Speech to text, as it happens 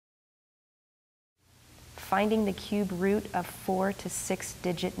finding the cube root of 4 to 6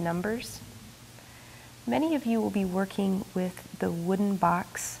 digit numbers. Many of you will be working with the wooden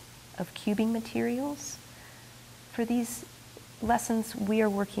box of cubing materials. For these lessons, we are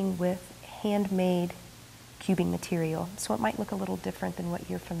working with handmade cubing material, so it might look a little different than what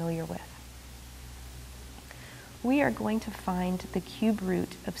you're familiar with. We are going to find the cube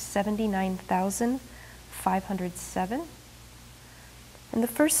root of 79,507. And the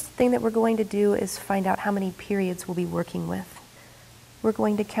first thing that we're going to do is find out how many periods we'll be working with. We're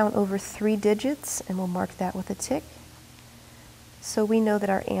going to count over 3 digits, and we'll mark that with a tick. So we know that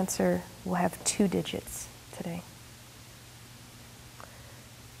our answer will have 2 digits today.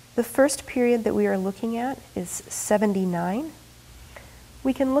 The first period that we are looking at is 79.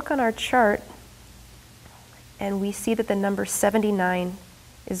 We can look on our chart and we see that the number 79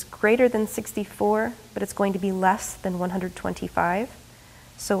 is greater than 64, but it's going to be less than 125.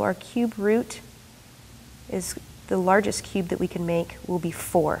 So our cube root is the largest cube that we can make will be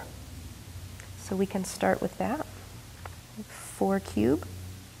 4. So we can start with that. 4 cube,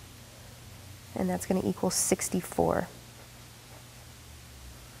 and that's going to equal 64.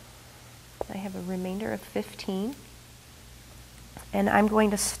 I have a remainder of 15, and I'm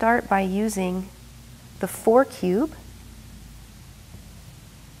going to start by using the 4 cube,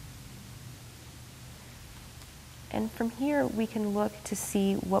 and from here we can look to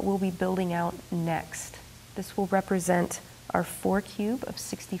see what we'll be building out next. This will represent our 4 cube of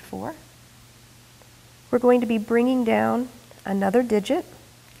 64. We're going to be bringing down another digit,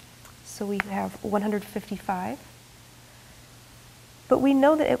 so we have 155. But we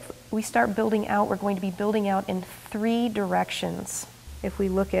know that if we start building out, we're going to be building out in 3 directions. If we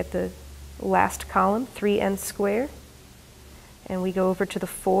look at the last column, 3n squared, and we go over to the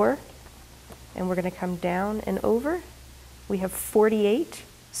 4, and we're going to come down and over, we have 48.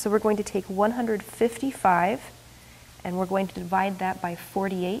 So we're going to take 155, and we're going to divide that by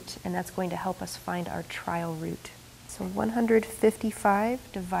 48, and that's going to help us find our trial root. So 155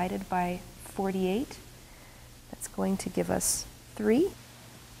 divided by 48, that's going to give us 3.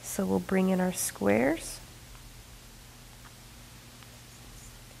 So we'll bring in our squares.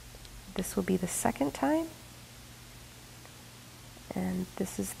 This will be the second time, and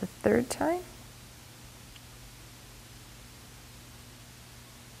this is the third time.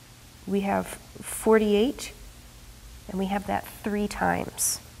 We have 48, and we have that 3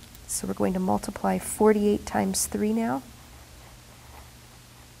 times. So we're going to multiply 48 times 3 now.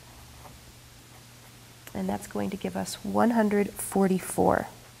 And that's going to give us 144.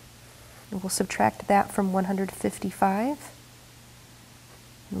 And we'll subtract that from 155.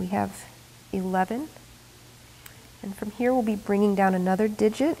 And we have 11. And from here we'll be bringing down another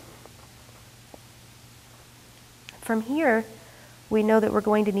digit. From here, we know that we're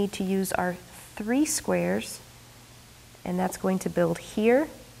going to need to use our 3 squares, and that's going to build here,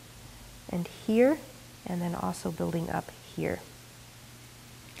 and here, and then also building up here.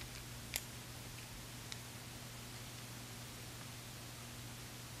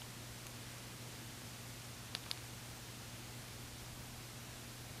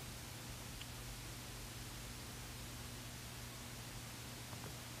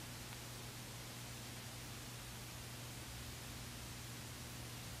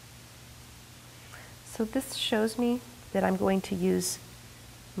 So this shows me that I'm going to use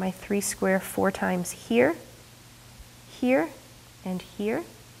my 3 square 4 times here, here, and here.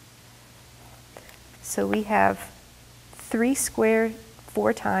 So we have 3 square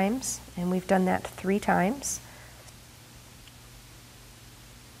 4 times, and we've done that 3 times.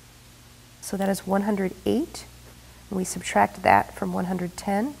 So that is 108, and we subtract that from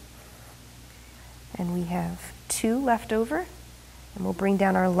 110, and we have 2 left over, and we'll bring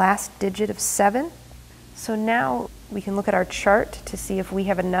down our last digit of 7. So now we can look at our chart to see if we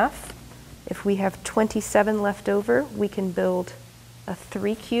have enough. If we have 27 left over, we can build a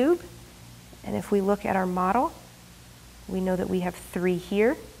 3 cube. And if we look at our model, we know that we have 3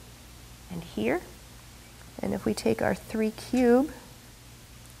 here and here. And if we take our 3 cube,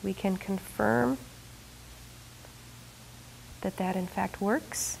 we can confirm that that in fact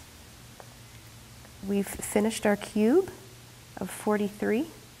works. We've finished our cube of 43,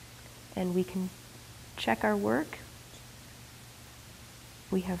 and we can check our work.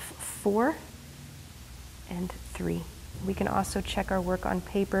 We have 4 and 3. We can also check our work on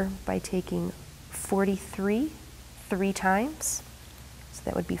paper by taking 43 3 times. So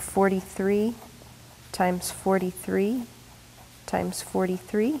that would be 43 times 43 times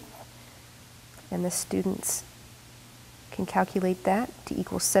 43. And the students can calculate that to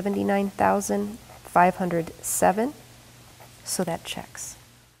equal 79,507. So that checks.